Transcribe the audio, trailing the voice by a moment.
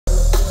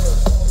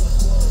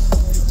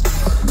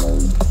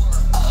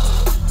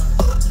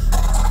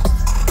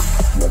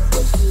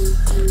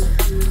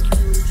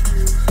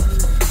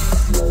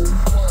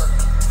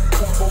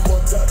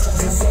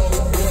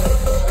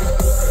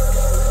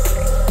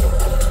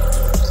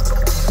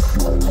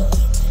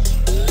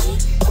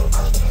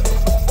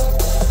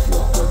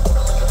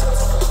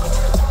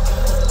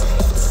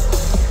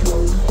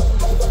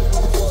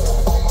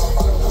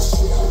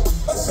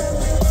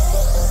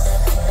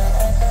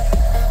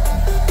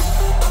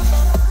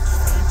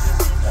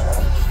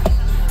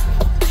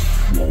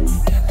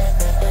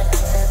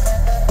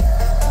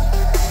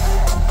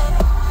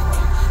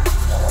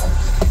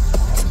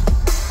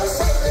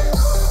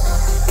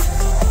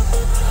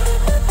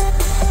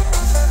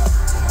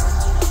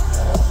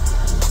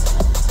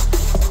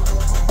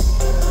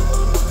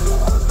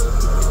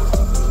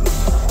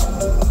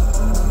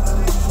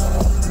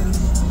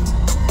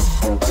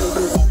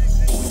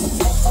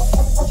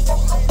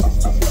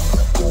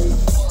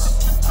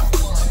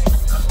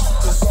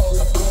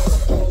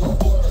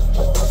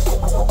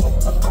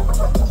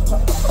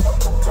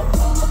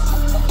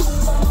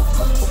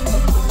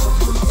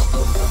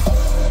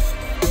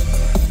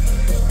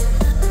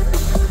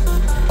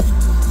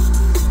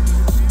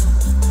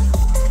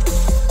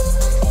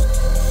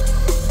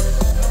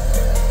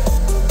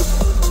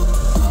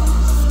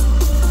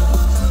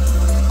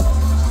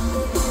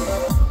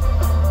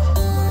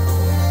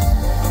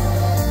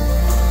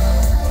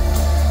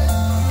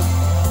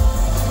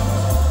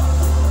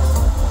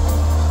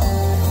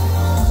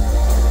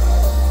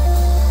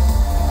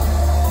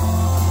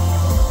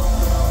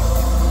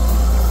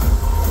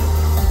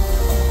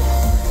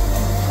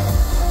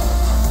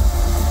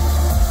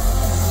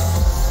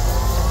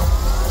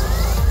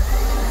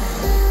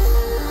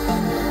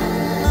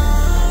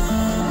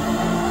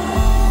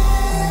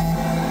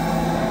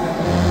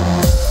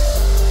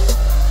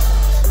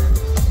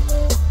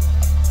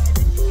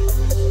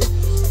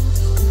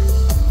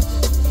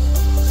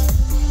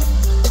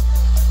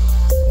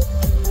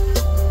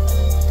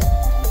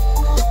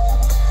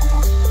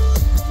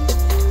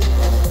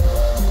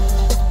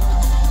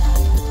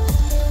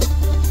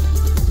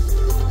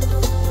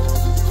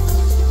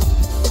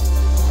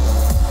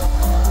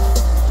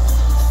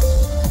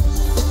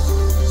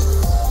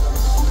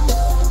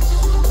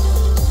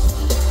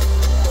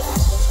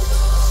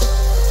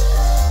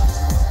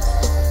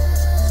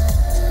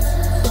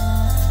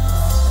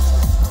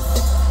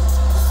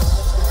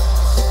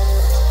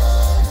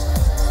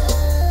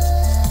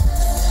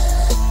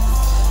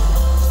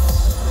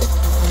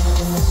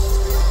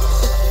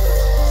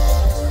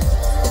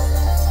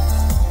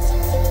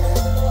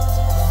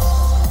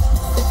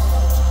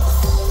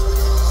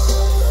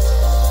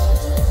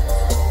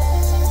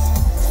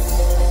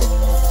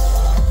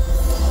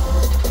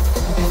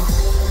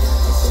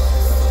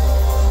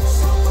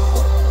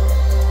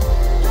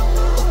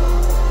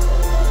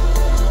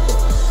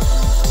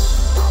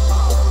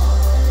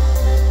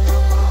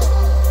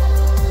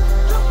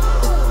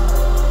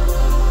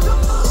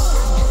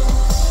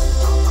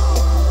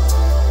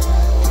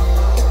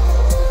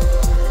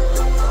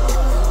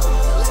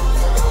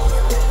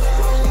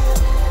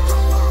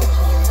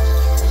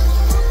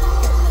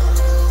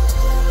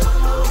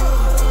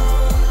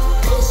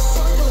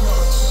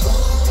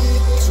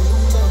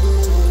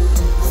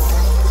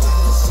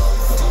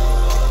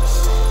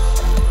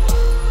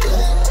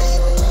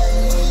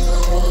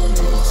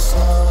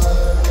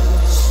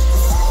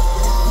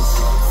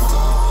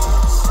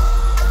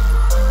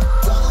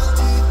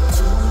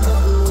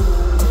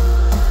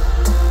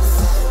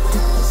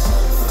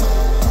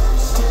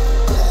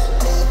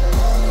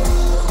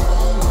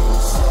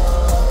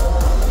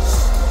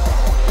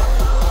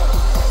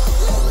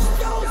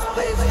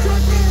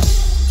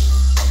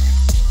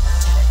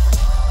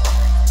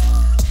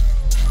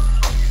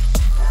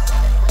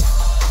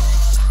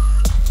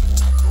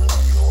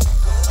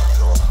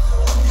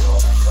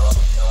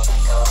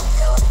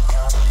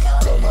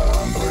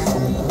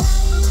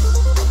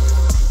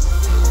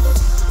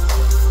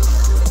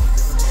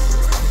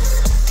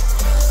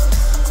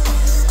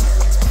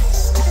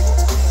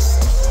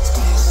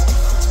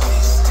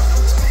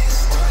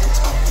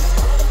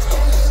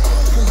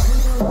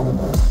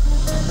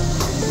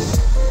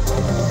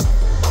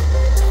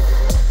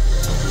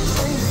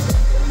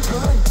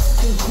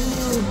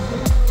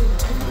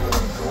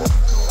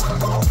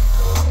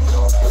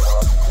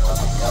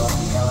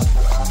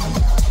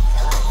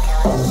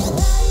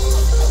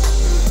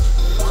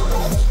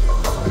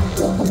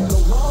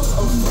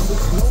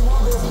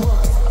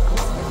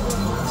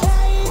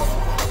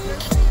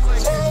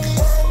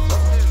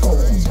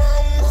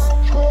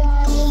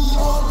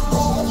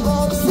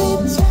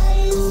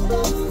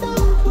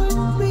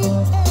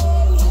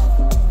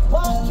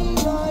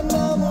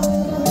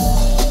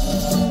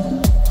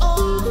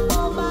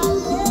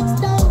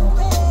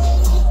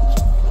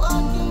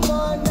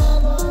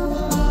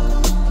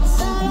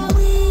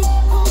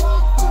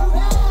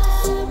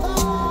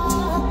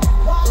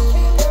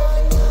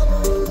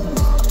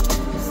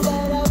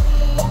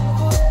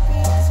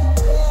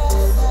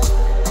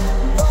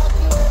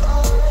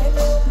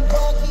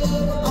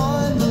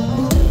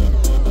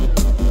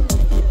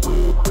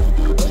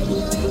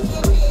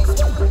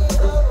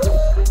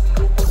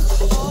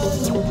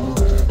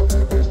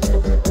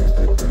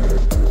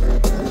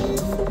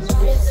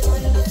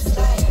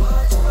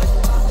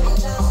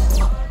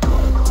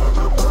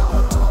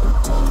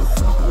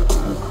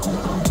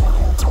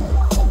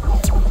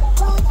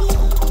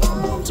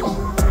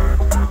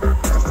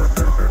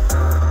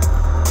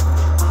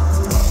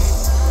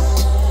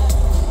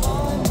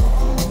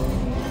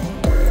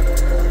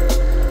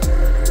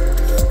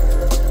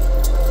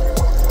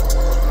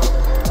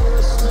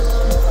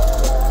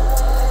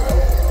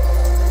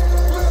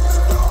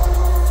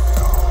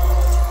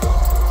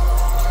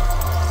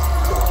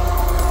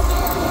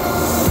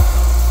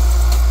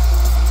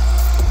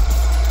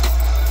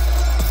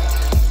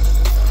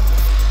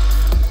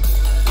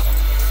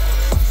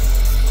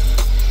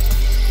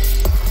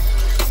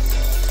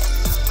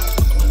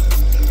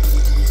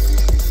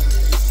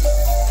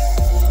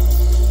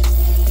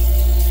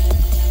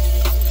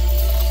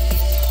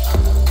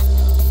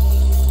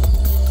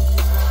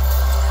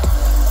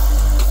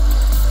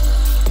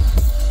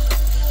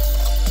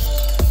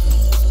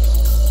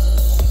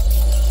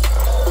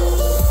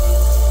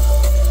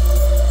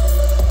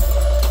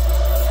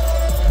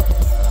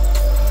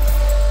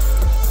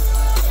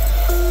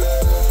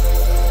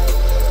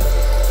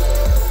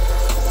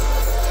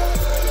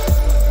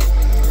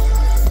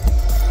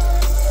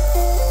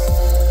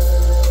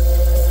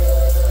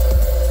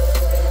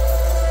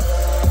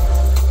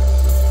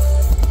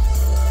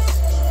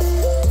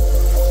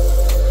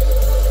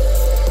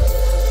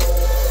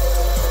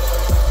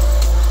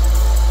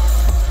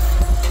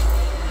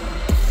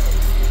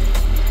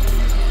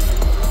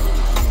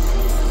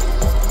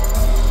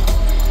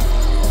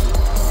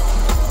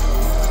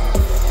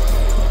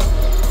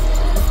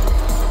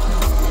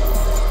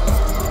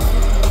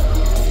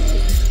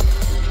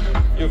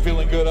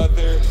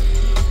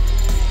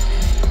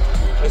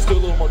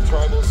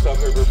our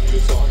favorite few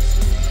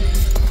songs.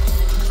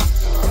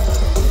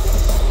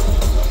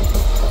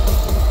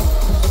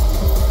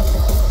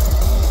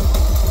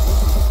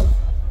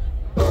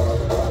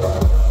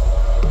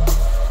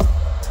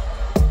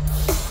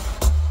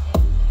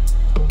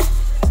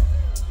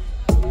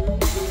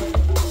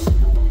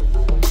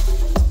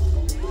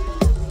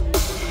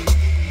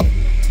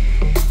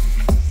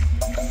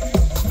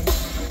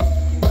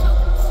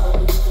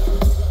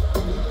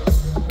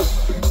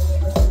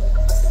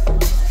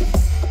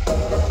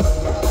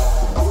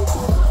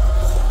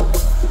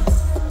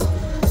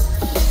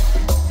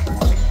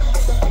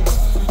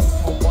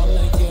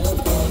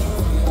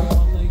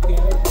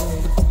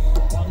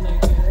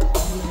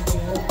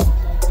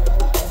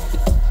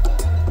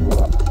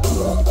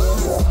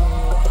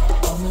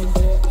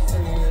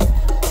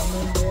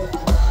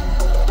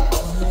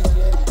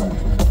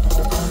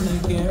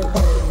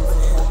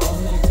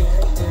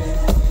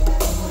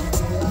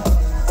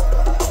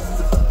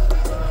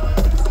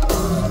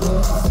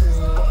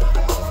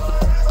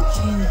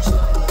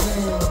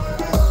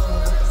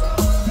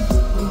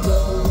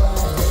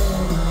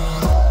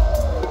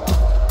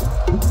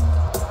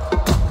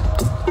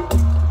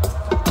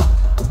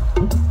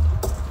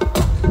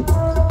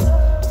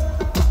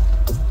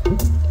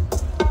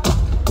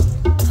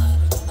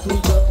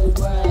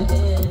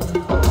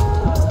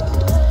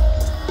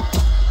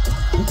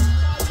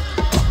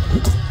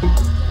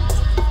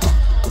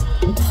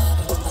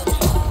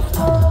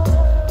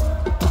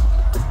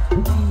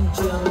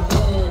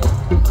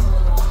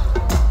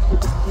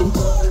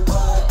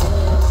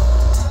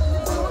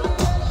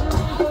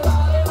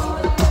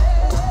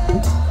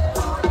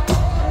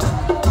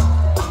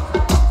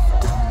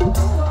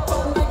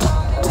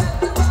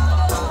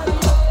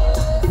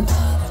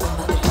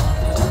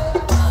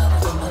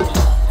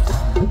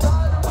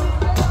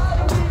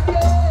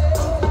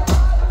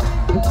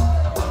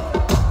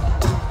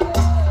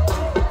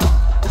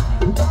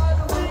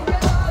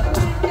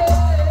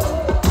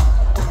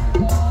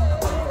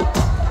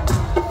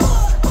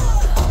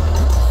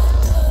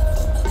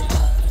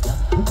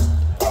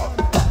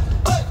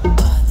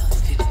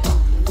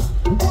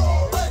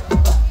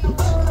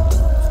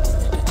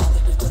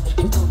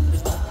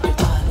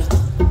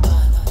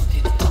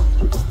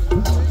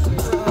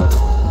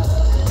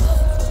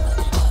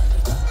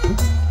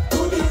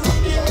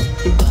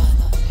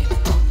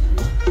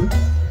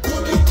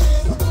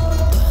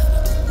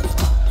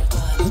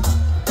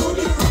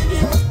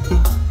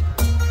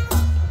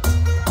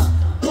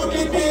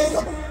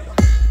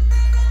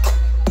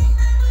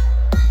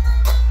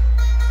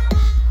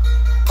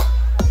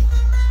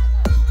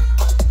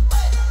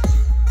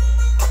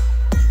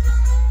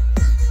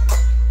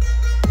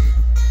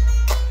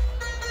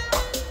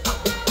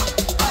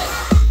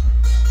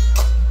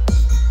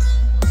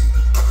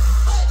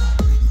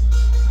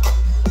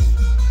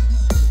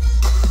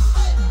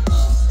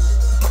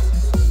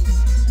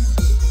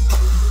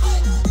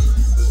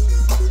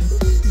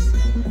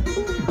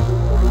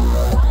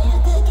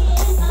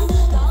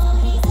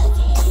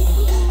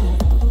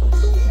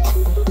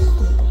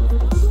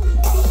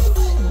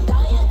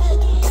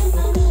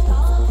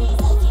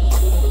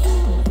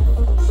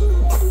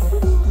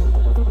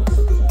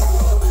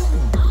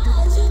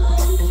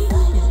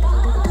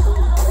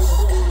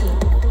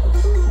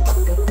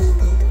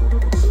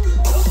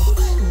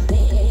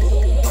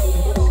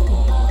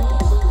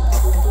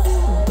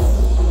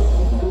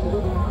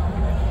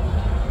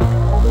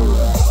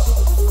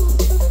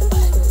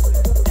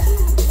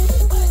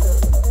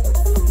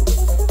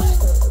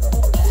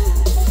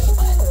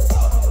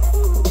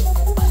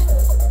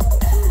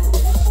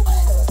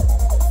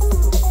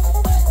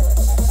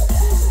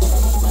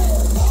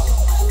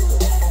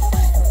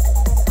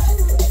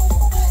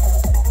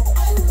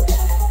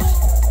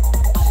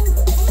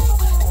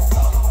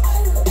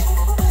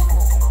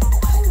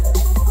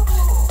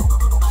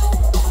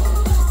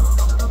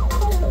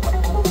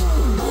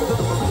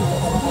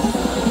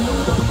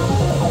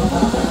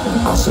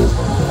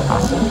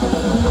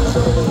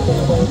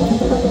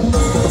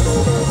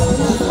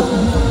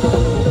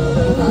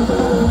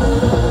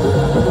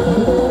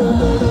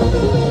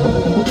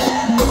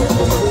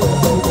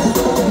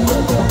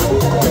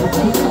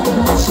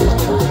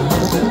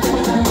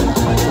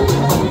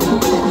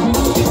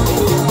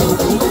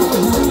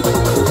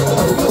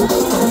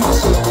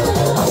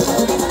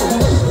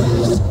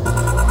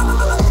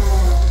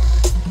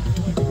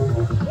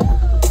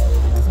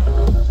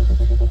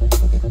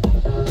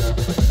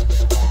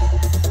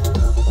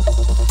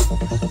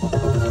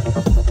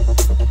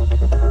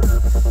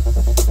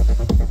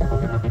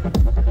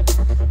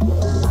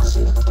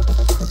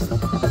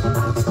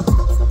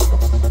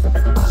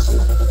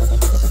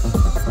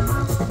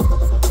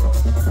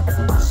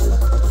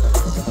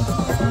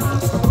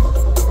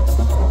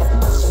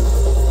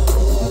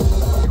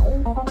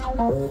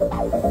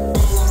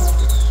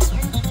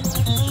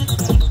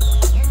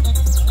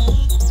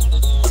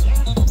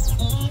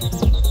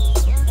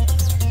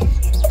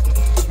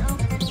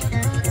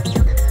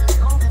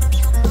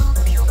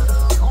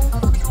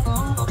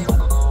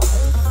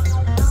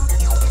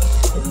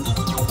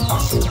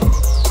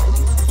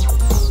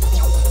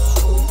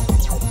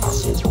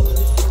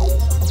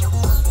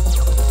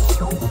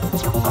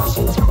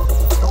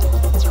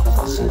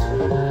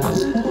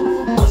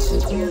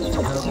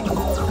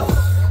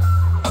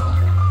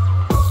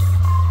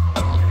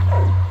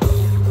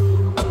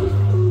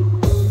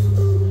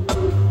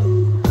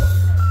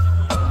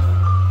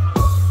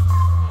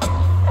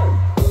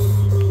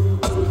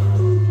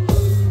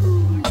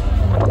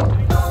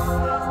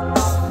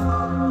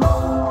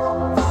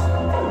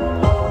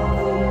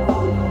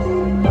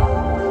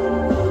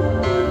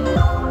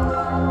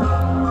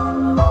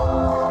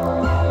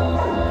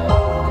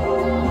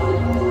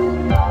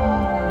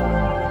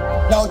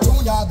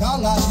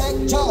 Wakaan, I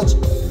take charge.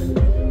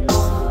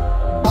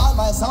 All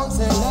my sound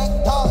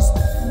selectors,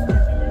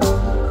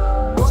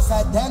 those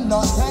at them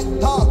not take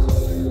talk.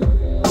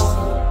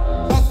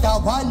 Make the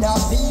one a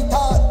beat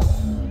out.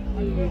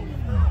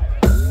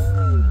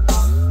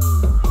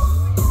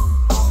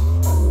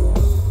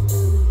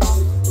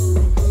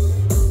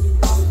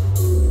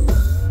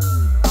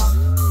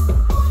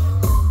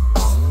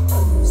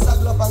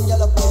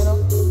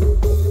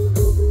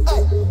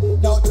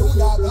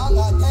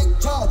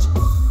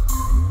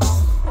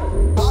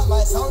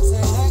 Sound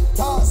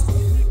selectors,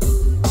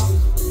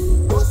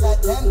 those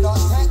at them not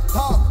tech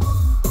talk.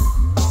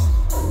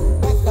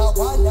 Make the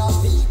one a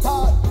beat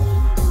out.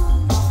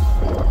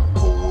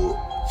 Pull up,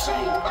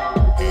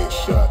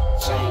 headshot,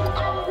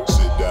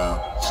 sit down,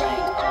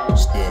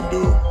 stand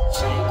up,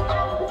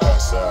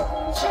 pass out,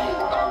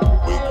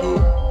 wake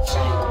up,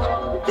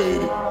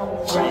 fade it,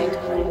 fade it,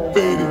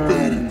 fade it,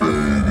 fade it.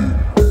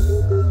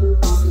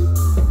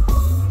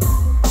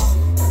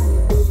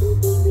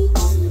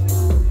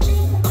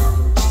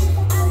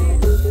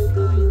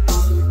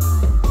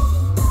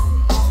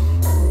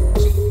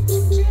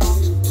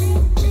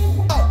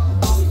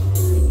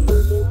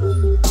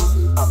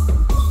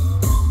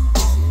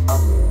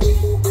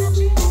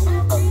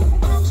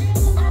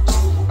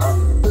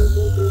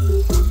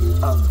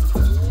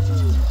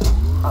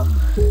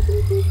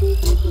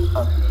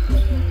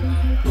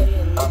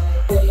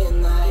 Day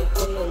and night,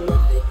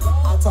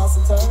 I toss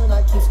and turn,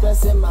 I keep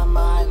stressing my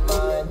mind.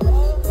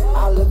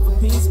 I look for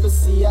peace, but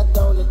see I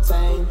don't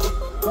attain.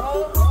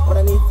 What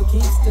I need for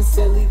keeps the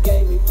silly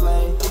game we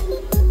play.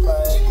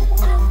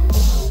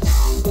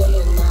 Day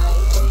and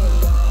night,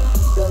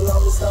 the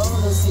longest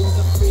loner seems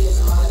to free his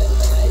mind at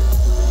night.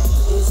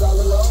 He's all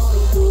alone,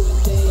 he do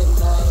it day and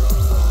night.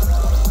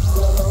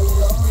 The lonely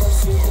loner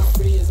seems to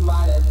free his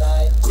mind at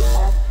night.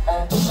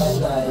 At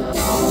night.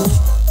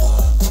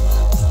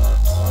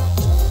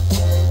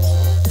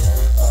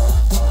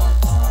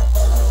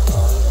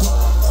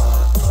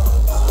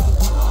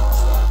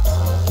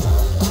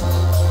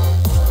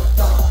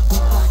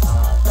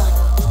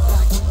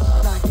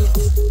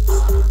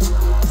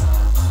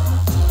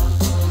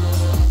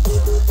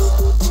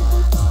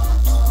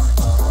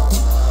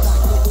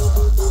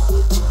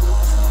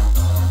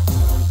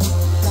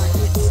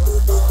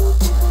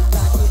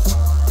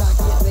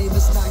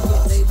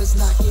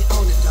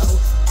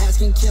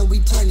 Can we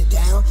turn it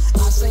down?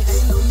 I say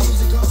ain't no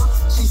music on.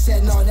 She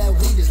said no, that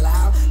weed is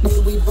loud.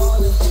 Nigga, we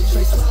ballin',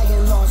 straight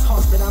swaggin', lost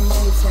heart, but I'm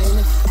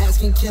maintaining.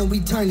 Asking can we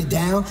turn it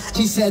down?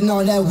 She said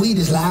no, that weed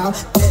is loud.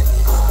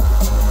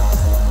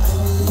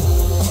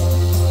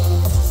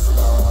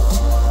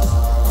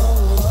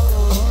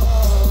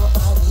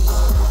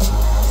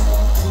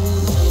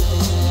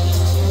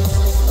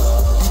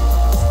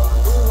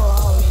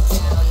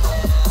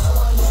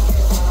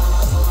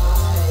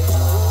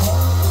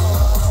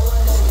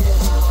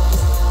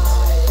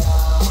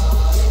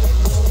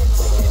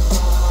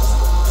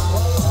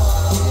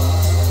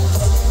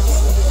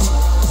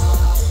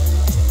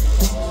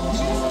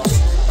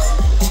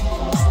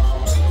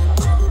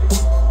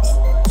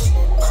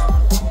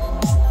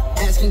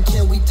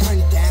 Can we turn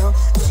it down?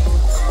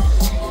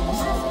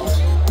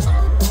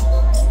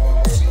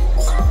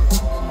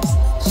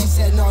 She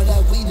said no,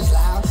 that weed is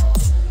loud.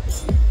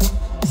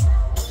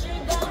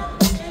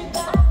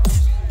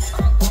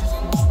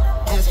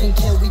 Asking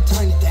can we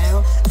turn it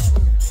down?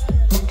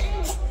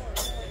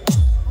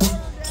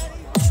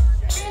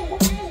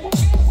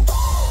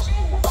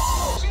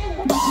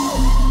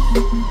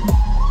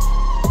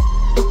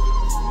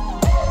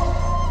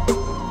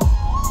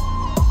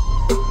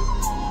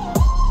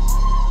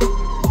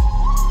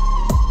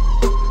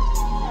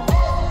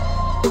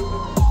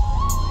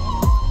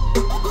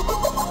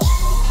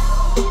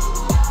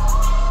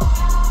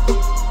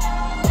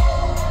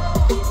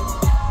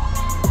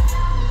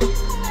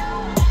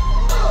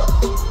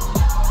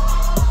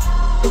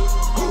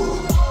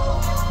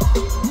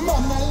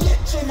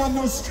 I'm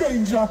no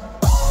stranger.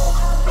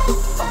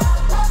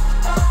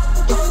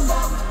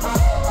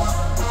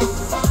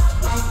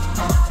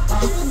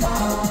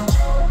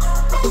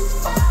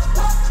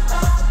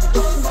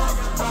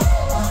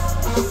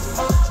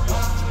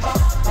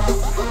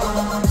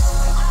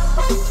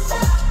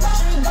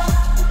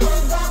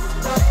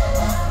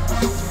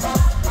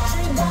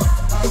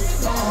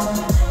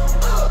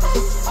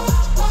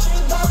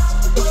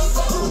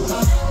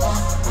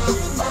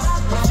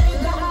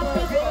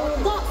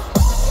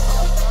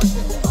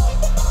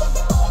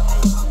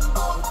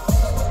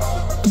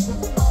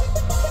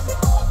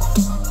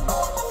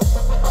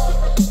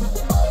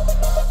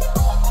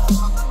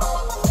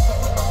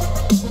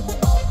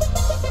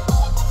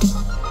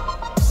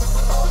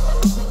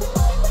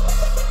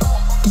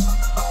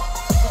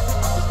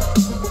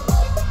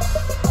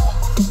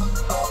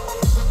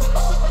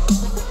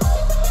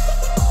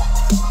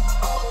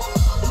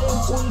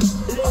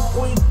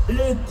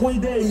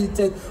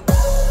 Liquidated.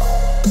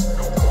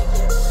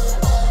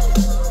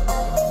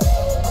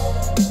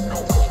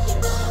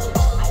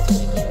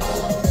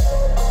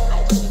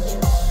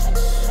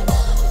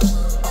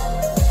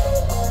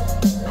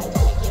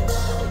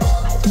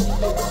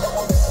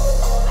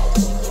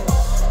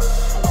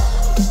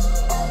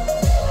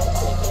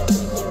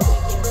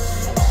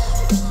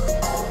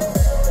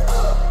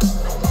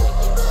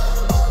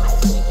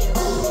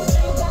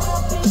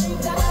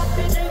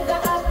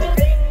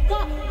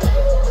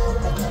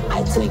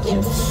 take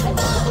you.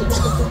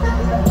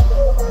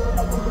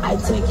 I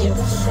take you.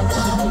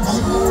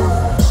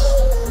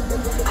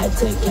 I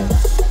take you.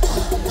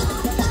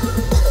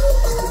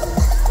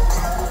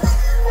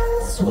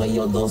 Sway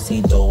your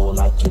do-si-do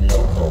like you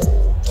loco.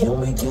 Can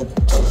we get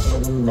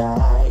together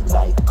tonight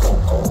like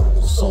Coco?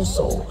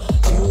 So,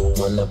 you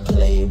wanna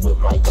play with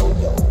my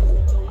yo-yo?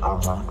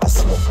 I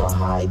smoke a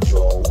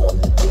hydro on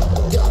the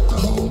dingo.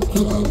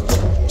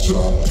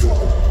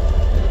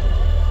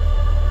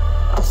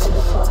 I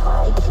smoke a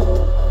hydro.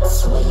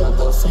 Sway your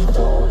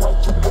do-si-do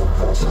like you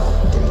loco.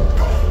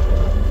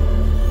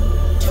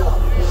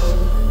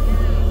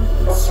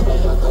 Sway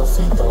your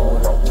do-si-do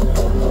like you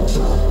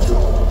loco.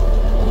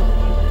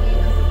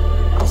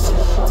 I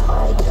smoke a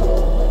hydro.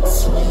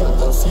 Sway your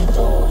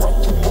do-si-do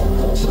like you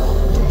loco.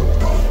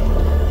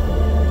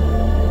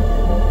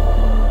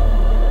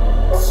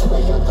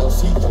 Sway your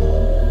do-si-do.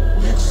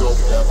 Mix up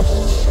that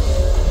bullshit.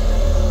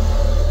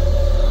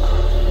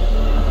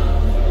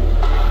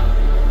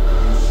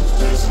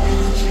 There's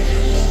energy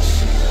in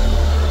motion.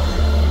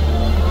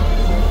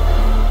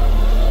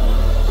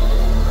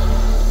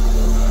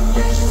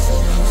 When you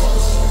feel me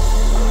closer.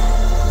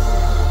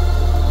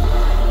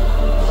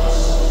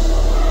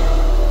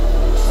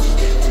 We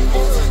get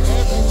together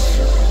in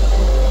motion.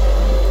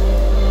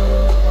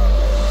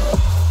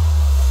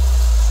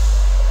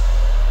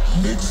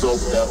 Mix up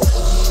that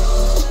bullshit.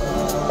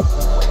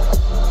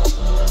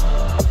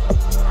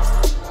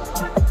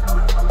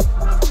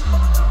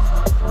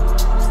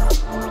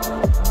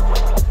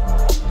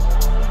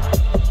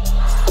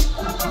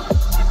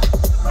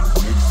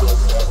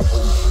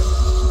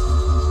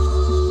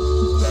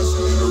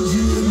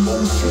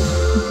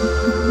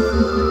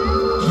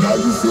 Now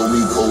you feel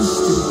me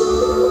coasting.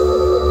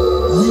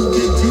 We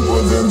get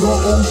deeper than the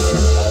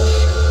ocean.